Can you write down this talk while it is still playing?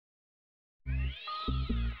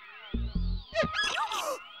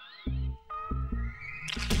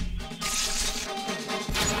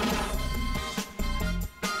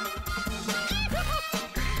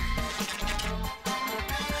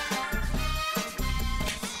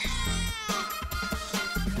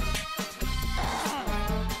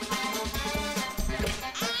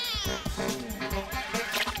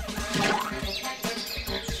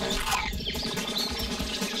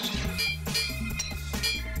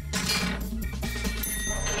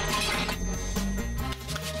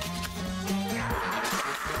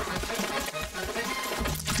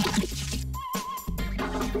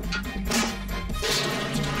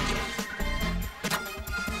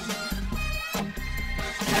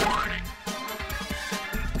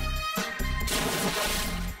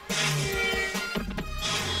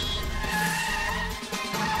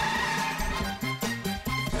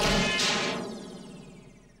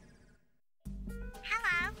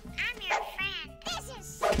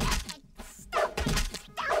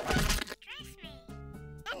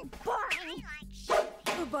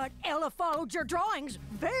But Ella followed your drawings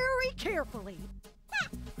very carefully.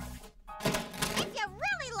 If you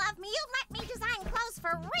really love me, you'd let me design clothes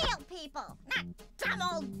for real people, not dumb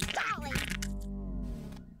old dollies.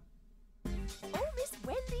 Oh, Miss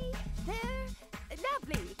Wendy, they're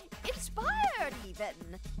lovely, inspired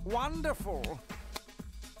even. Wonderful.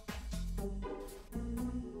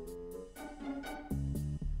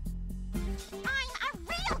 I'm a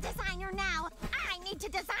real designer now. I need to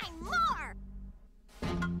design more.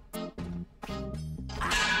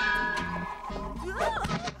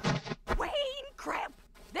 Wayne Cramp,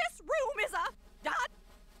 this room is a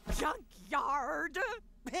junkyard.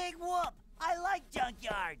 Big whoop! I like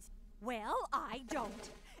junkyards. Well, I don't.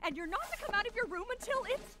 And you're not to come out of your room until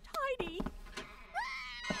it's tidy.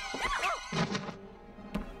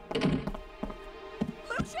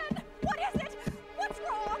 Lucien, what is it? What's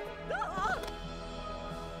wrong?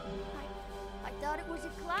 I thought it was a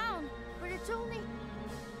clown, but it's only...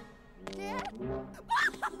 Dad?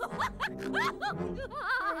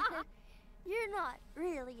 You're not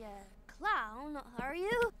really a clown, are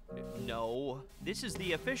you? No. This is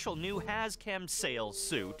the official new HazChem sales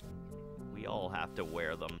suit. We all have to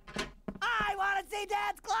wear them. I want to see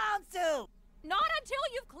Dad's clown suit! Not until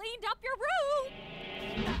you've cleaned up your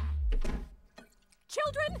room.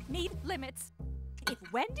 Children need limits. If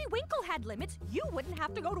Wendy Winkle had limits, you wouldn't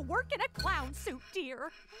have to go to work in a clown suit,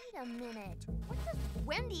 dear. Wait a minute. What does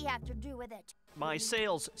Wendy have to do with it? My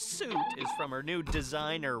sales suit is from her new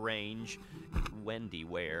designer range, Wendy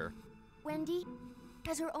Wear. Wendy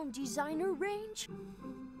has her own designer range?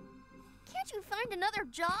 Can't you find another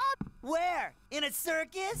job? Where? In a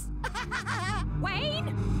circus?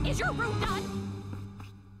 Wayne, is your room done?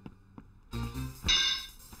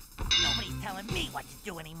 Nobody's telling me what to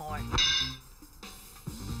do anymore.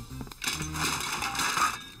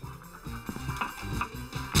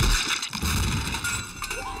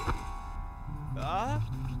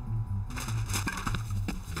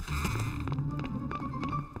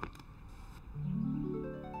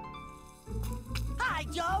 Hi,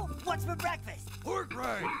 Joe. What's for breakfast? Pork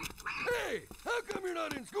rind. Hey, how come you're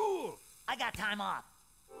not in school? I got time off.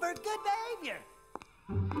 For good behavior.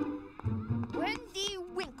 Wendy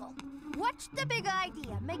Winkle. What's the big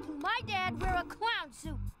idea, making my dad wear a clown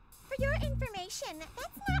suit? For your information,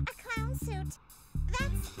 that's not a clown suit.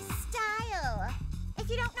 That's style. If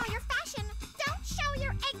you don't know your fashion, don't show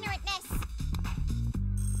your ignorantness.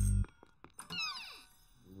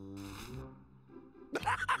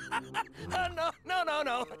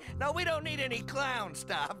 No, we don't need any clown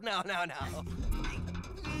stuff. No.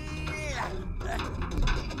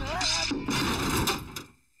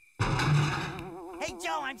 Hey,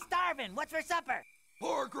 Joe, I'm starving. What's for supper?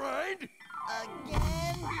 Pork rind?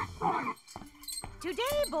 Again?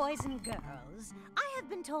 Today, boys and girls, I have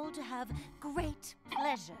been told to have great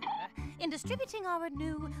pleasure in distributing our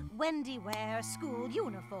new Wendy Wear school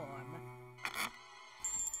uniform.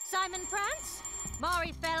 Simon Prance,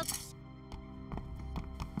 Maury Phelps,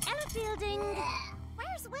 Ella Fielding.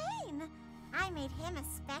 Where's Wayne? I made him a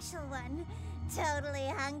special one. Totally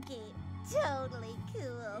hunky. Totally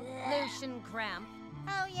cool. Lucien Cramp.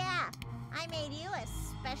 Oh, yeah. I made you a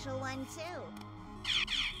special one, too.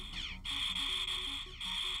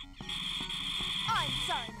 I'm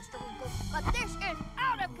sorry, Mr. Winkle, but this is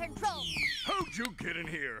out of control. How'd you get in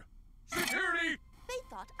here? Security! They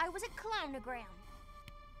thought I was a clownogram.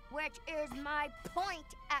 Which is my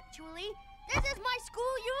point, actually. This is my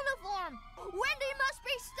school uniform. Wendy must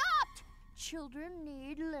be stopped. Children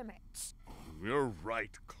need limits. You're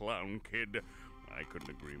right, clown kid. I couldn't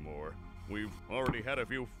agree more. We've already had a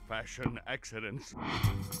few fashion accidents.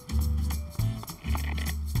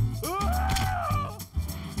 Ah!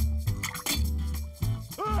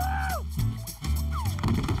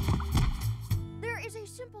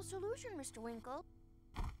 simple solution, Mr. Winkle.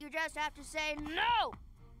 You just have to say no!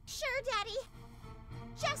 Sure, Daddy.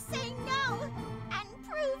 Just say no and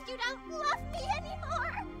prove you don't love me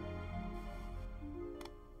anymore.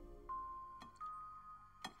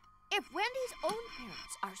 If Wendy's own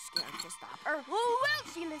parents are scared to stop her, who will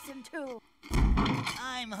she listen to?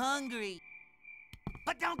 I'm hungry.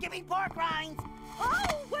 But don't give me pork rinds! Oh,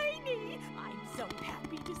 Wayne! I'm so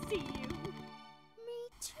happy to see you. Me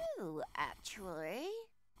too, actually.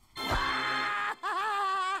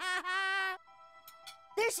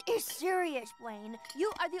 This is serious, Wayne.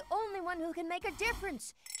 You are the only one who can make a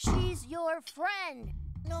difference. She's your friend.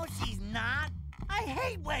 No, she's not. I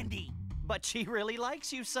hate Wendy. But she really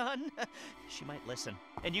likes you, son. She might listen.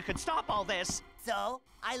 And you can stop all this. So,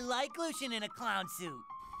 I like Lucien in a clown suit.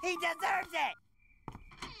 He deserves it!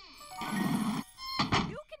 You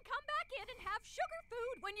can come back in and have sugar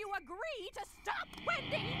food when you agree to stop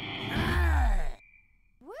Wendy.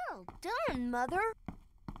 Well done, Mother.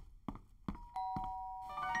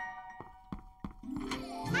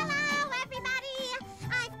 Hello, everybody.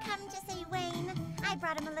 I've come to see Wayne. I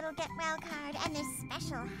brought him a little get-well card and this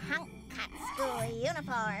special hunk-cut school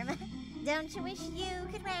uniform. Don't you wish you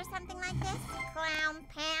could wear something like this? Clown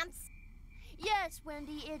pants? Yes,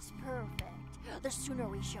 Wendy, it's perfect. The sooner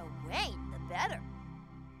we show Wayne, the better.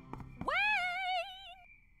 Wayne!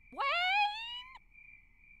 Wayne!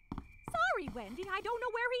 Sorry, Wendy, I don't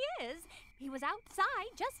know where he is. He was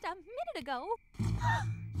outside just a minute ago.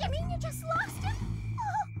 You mean you just lost him?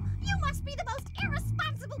 Oh, you must be the most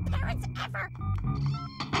irresponsible parents ever.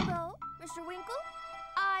 Hello, Mr. Winkle?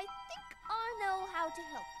 I think I know how to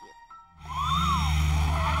help you.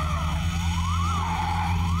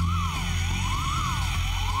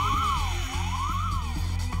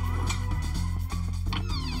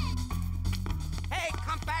 Hey,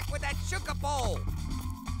 come back with that sugar bowl!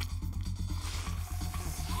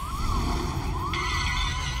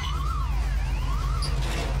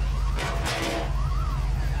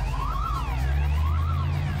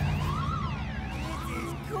 This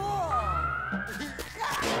is cool!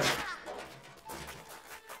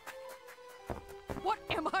 What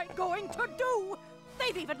am I going to do?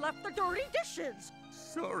 They've even left the dirty dishes.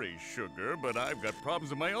 Sorry, Sugar, but I've got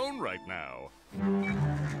problems of my own right now.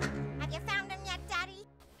 Have you found him yet, Daddy?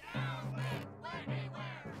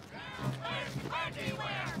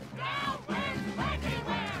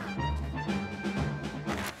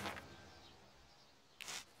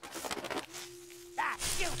 Ah,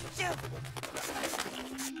 shoot, shoot!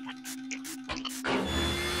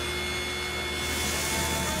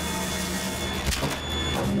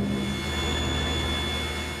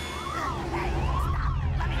 Hey, stop!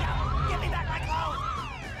 Let me go! Give me back my clothes!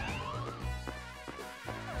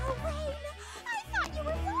 Oh, Wayne, I thought you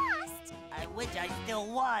were lost. I wish I still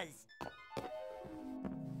was.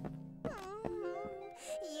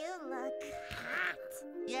 You look hot.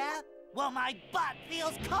 Yeah? Well, my butt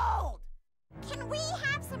feels cold! Can we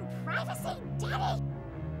have some privacy, Daddy?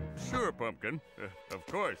 Sure, Pumpkin. Of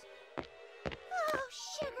course. Oh,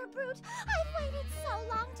 Sugar Brute, I've waited so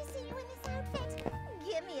long to see you in this outfit.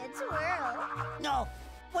 Give me a twirl. No!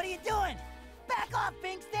 What are you doing? Back off,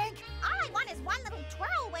 Pink Stink! All I want is one little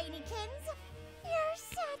twirl, Waynykins. You're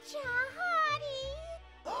such a hottie.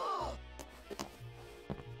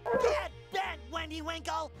 Get bent, Wendy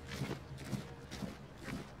Winkle!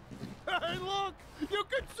 Hey, look! You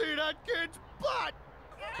can see that kid's butt!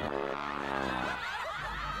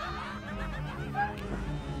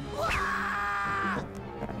 Ah!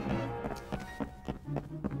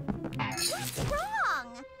 What's wrong?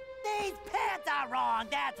 These pants are wrong,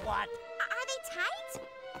 that's what! Are they tight?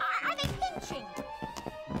 Are they pinching?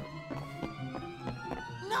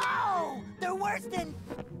 No! They're worse than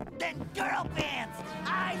girl pants!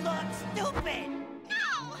 I look stupid!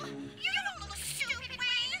 No! You don't look stupid,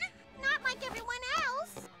 Wayne! Not like everyone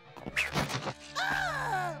else.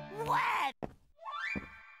 Ah, wet!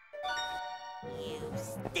 You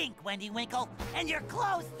stink, Wendy Winkle, and your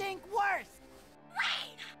clothes stink worse!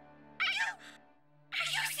 Wayne! Are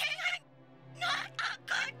you saying I'm not a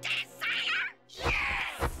good designer?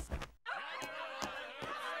 Yes!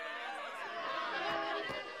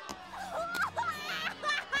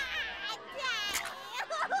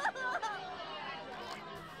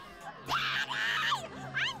 Daddy!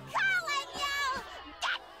 I'm calling you!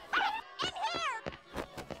 Get in here!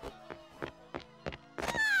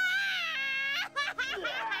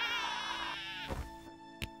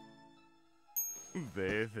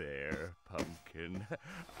 There, Pumpkin.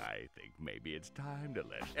 I think maybe it's time to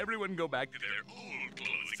let everyone go back to their old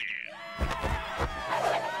clothes again.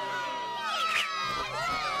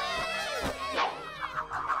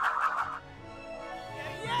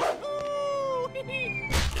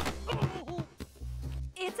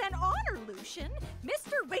 honor, Lucien.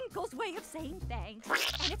 Mr. Winkle's way of saying thanks.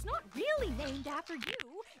 And it's not really named after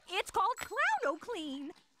you. It's called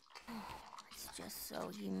Clown-O-Clean. It's just so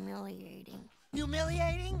humiliating.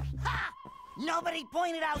 Humiliating? Ha! Nobody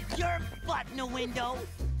pointed out your butt in the window.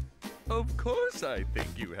 Of course I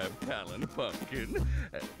think you have talent, Pumpkin.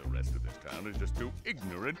 And the rest of this town is just too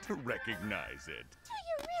ignorant to recognize it. Do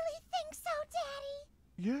you really think so, Daddy?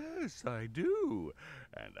 Yes, I do.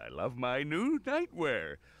 And I love my new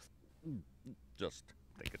nightwear. Just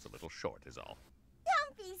think it's a little short is all.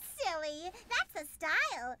 Don't be silly. That's a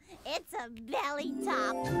style. It's a belly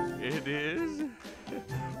top. It is?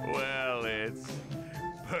 Well, it's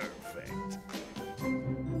perfect.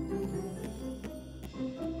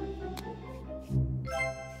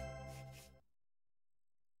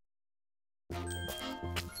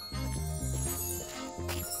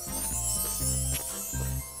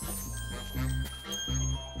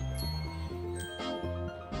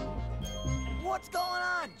 What's going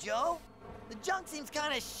on, Joe? The junk seems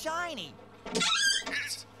kind of shiny.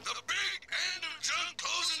 It's the big end of junk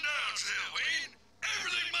closing down sale, Wayne.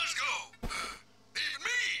 Everything must go. Even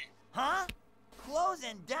me. Huh?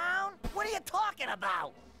 Closing down? What are you talking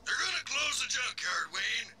about? They're gonna close the junkyard,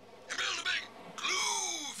 Wayne, and build a big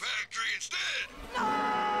glue factory instead.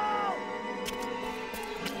 No!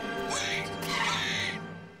 Wait, Wayne!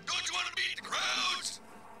 Don't you want to beat the crowds?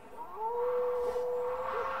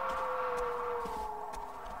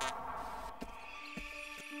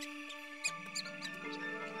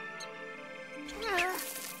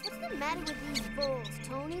 What's the matter with these bulls,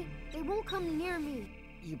 Tony? They won't come near me.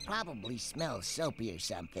 You probably smell soapy or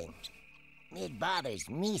something. It bothers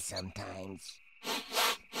me sometimes.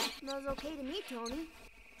 Smells okay to me, Tony.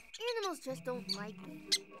 Animals just don't like me.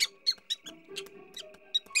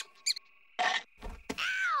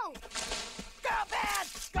 Ow! Girl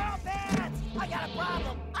pants! Girl pants! I got a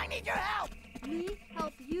problem! I need your help! Me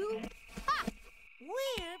help you? Ha!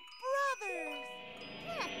 We're brothers!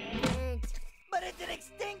 Can't. But it's an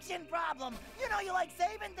extinction problem! You know you like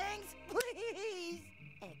saving things! Please!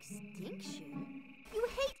 Extinction? You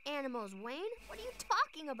hate animals, Wayne. What are you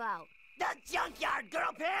talking about? The junkyard,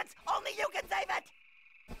 girl pants! Only you can save it!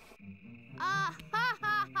 Ah, ha,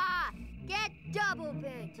 ha, ha! Get double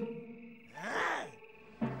bent!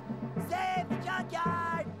 Save the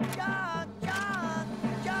junkyard! Junk! Junk!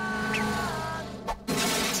 Junk!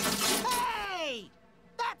 Hey!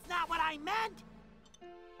 That's not what I meant!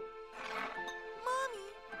 Mommy,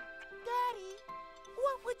 Daddy,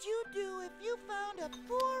 what would you do if you found a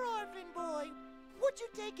poor orphan boy? Would you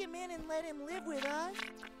take him in and let him live with us?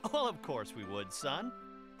 Well, of course we would, son.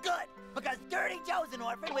 Good, because Dirty Joe's an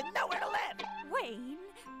orphan with nowhere to live. Wayne,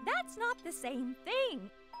 that's not the same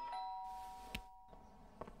thing.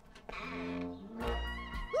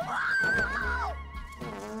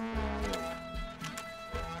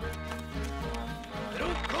 They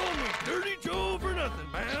don't call me Dirty Joe for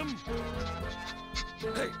nothing, ma'am.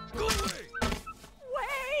 Hey, go away!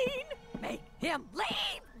 Wayne, make him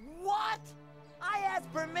leave! What? I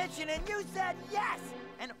asked permission and you said yes!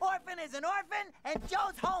 An orphan is an orphan and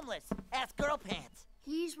Joe's homeless. Ask Girl Pants.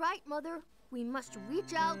 He's right, Mother. We must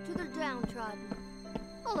reach out to the downtrodden.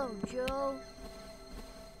 Hello, Joe.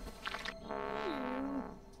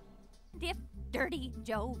 If Dirty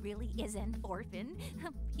Joe really is an orphan,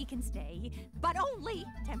 he can stay, but only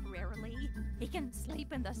temporarily. He can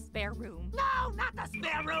sleep in the spare room. No, not the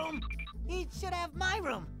spare room! He should have my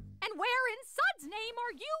room. And where in Sud's name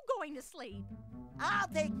are you going to sleep? I'll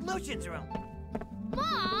take Lucien's room.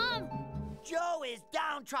 Mom! Joe is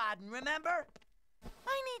downtrodden, remember?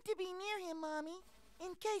 I need to be near him, Mommy,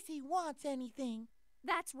 in case he wants anything.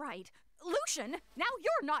 That's right. Lucien, now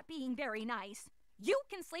you're not being very nice. You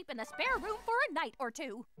can sleep in the spare room for a night or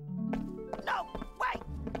two. No, wait!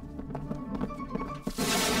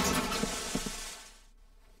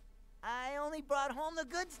 I only brought home the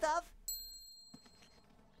good stuff.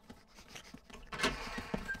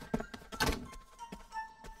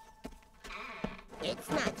 It's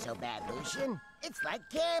not so bad, Lucien. It's like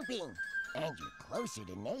camping. And you're closer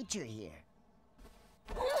to nature here.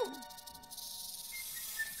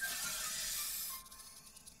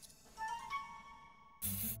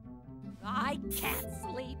 I can't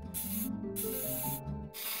sleep.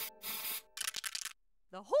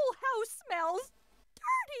 The whole house smells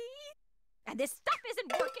dirty. And this stuff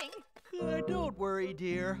isn't working. Don't worry,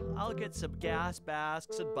 dear. I'll get some gas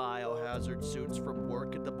masks and biohazard suits from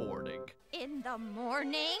work at the boarding. In the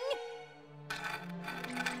morning? Hey,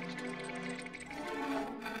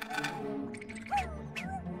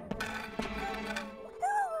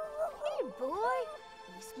 boy.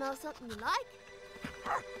 You smell something you like?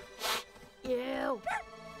 Ew.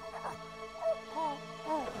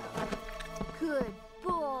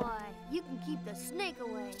 the snake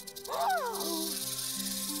away.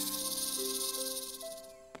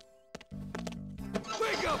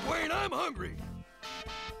 Wake up, Wayne, I'm hungry.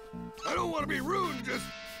 I don't want to be rude and just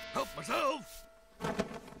help myself.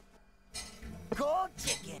 Cold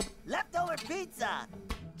chicken, leftover pizza,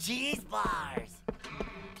 cheese bars.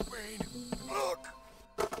 Wayne, look!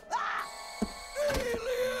 Ah!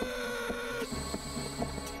 Alien!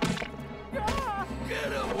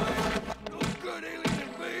 Get away! No good, alien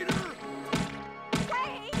invader!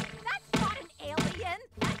 Wait, that's not an alien.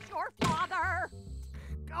 That's your father.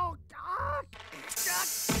 Oh,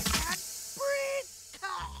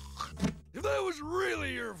 If that was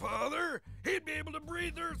really your father, he'd be able to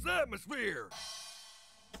breathe Earth's atmosphere.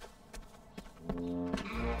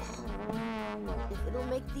 If it'll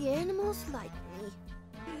make the animals like me.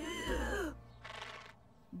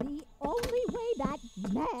 The only way that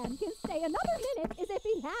man can stay another minute is if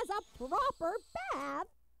he has a proper bath.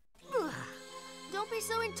 Don't be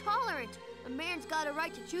so intolerant. A man's got a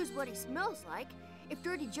right to choose what he smells like. If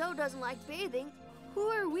Dirty Joe doesn't like bathing, who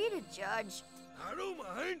are we to judge? I don't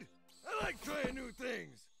mind. I like trying new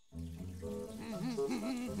things.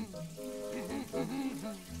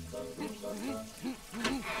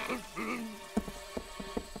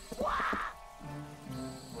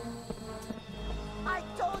 I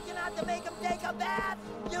told you not to make him take a bath!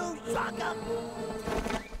 You sucker!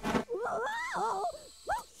 Whoa!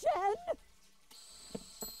 Lucien!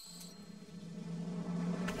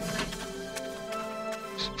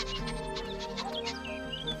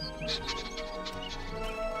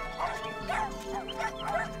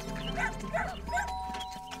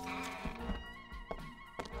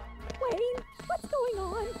 Wayne, what's going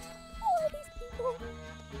on? Who are these people?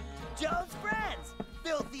 Joe's friends!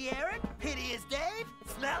 Filthy Eric, Hideous Dave,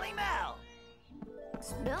 Smelly Mel!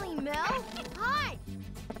 Smelly Mel? Hi!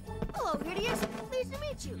 Hello, Hideous. Pleased to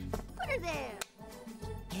meet you. Put her there.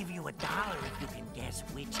 Give you $1 if you can guess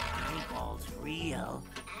which eyeball's real.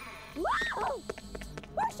 Whoa!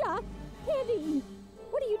 Portia! Candy!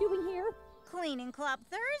 What are you doing here? Cleaning Club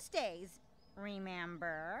Thursdays,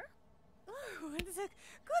 remember? Oh, it's a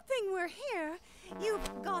good thing we're here.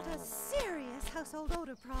 You've got a serious household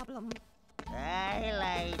odor problem. Hey,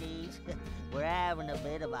 ladies. We're having a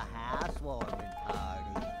bit of a housewarming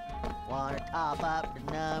party. Want to top up the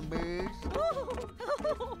numbers?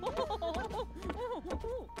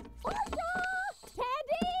 Portia!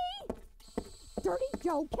 Candy! Dirty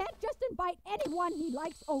Joe can't just invite anyone he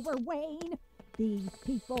likes over, Wayne. These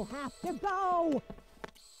people have to go.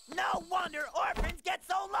 No wonder orphans get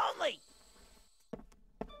so lonely!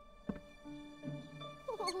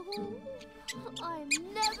 Oh, I'm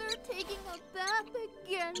never taking a bath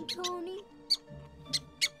again, Tony.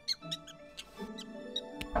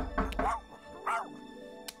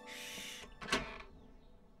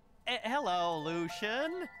 Hello,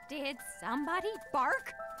 Lucien. Did somebody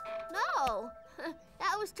bark? No,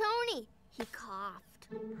 that was Tony. He coughed.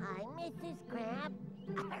 Hi, Mrs. Cramp.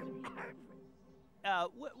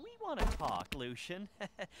 We want to talk, Lucien.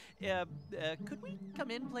 Could we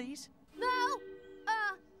come in, please? No,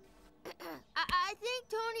 I think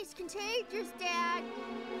Tony's contagious, Dad.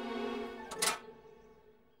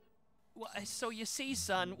 Well, so you see,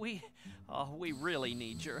 son, we really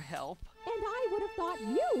need your help. And I would have thought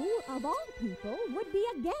you, of all people, would be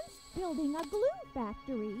against building a glue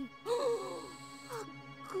factory. A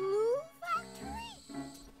glue factory?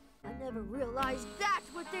 I never realized that's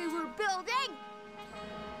what they were building.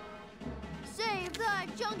 Save the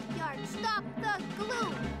junkyard, stop the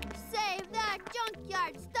glue. Save the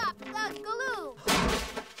junkyard, stop the glue.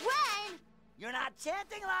 Wayne! You're not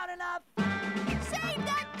chanting loud enough! Save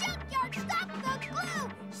the junkyard, stop the glue.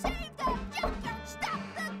 Save the junkyard, stop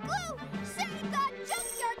the glue. Save the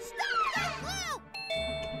junkyard, stop the glue.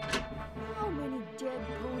 How many dead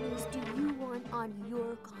ponies do you want on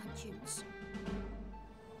your conscience?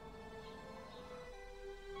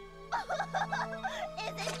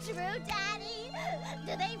 Is it true, Daddy?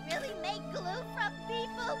 Do they really make glue from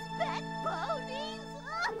people's pet ponies?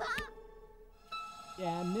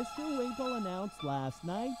 And Mr. Winkle announced last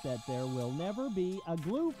night that there will never be a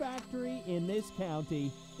glue factory in this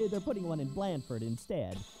county. They're putting one in Blandford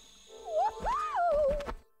instead.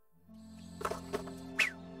 Woohoo!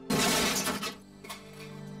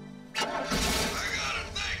 I gotta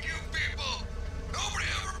thank you people. Nobody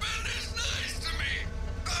ever been this nice to me.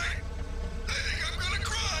 I think I'm gonna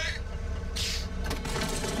cry.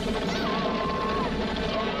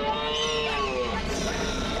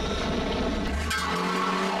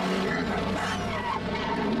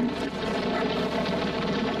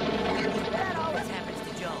 That always happens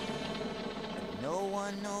to Joe. No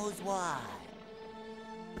one knows why.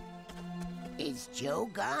 Is Joe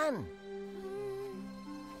gone?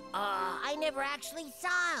 I never actually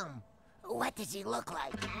saw him. What does he look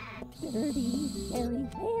like? Dirty,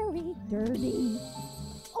 very, very dirty.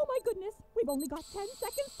 Oh my goodness, we've only got 10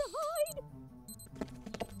 seconds to hide.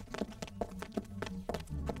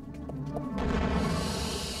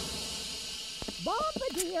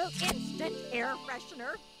 Bombardier Instant Air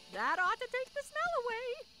Freshener. That ought to take the smell away.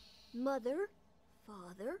 Mother,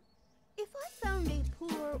 Father, if I found a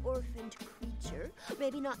poor orphaned creature,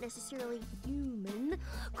 maybe not necessarily human,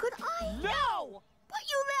 could I... No! But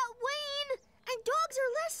you let Wayne! And dogs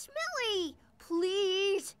are less smelly!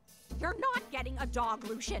 Please! You're not getting a dog,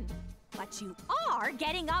 Lucien. But you are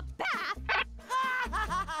getting a bath.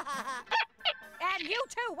 And you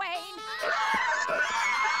too, Wayne.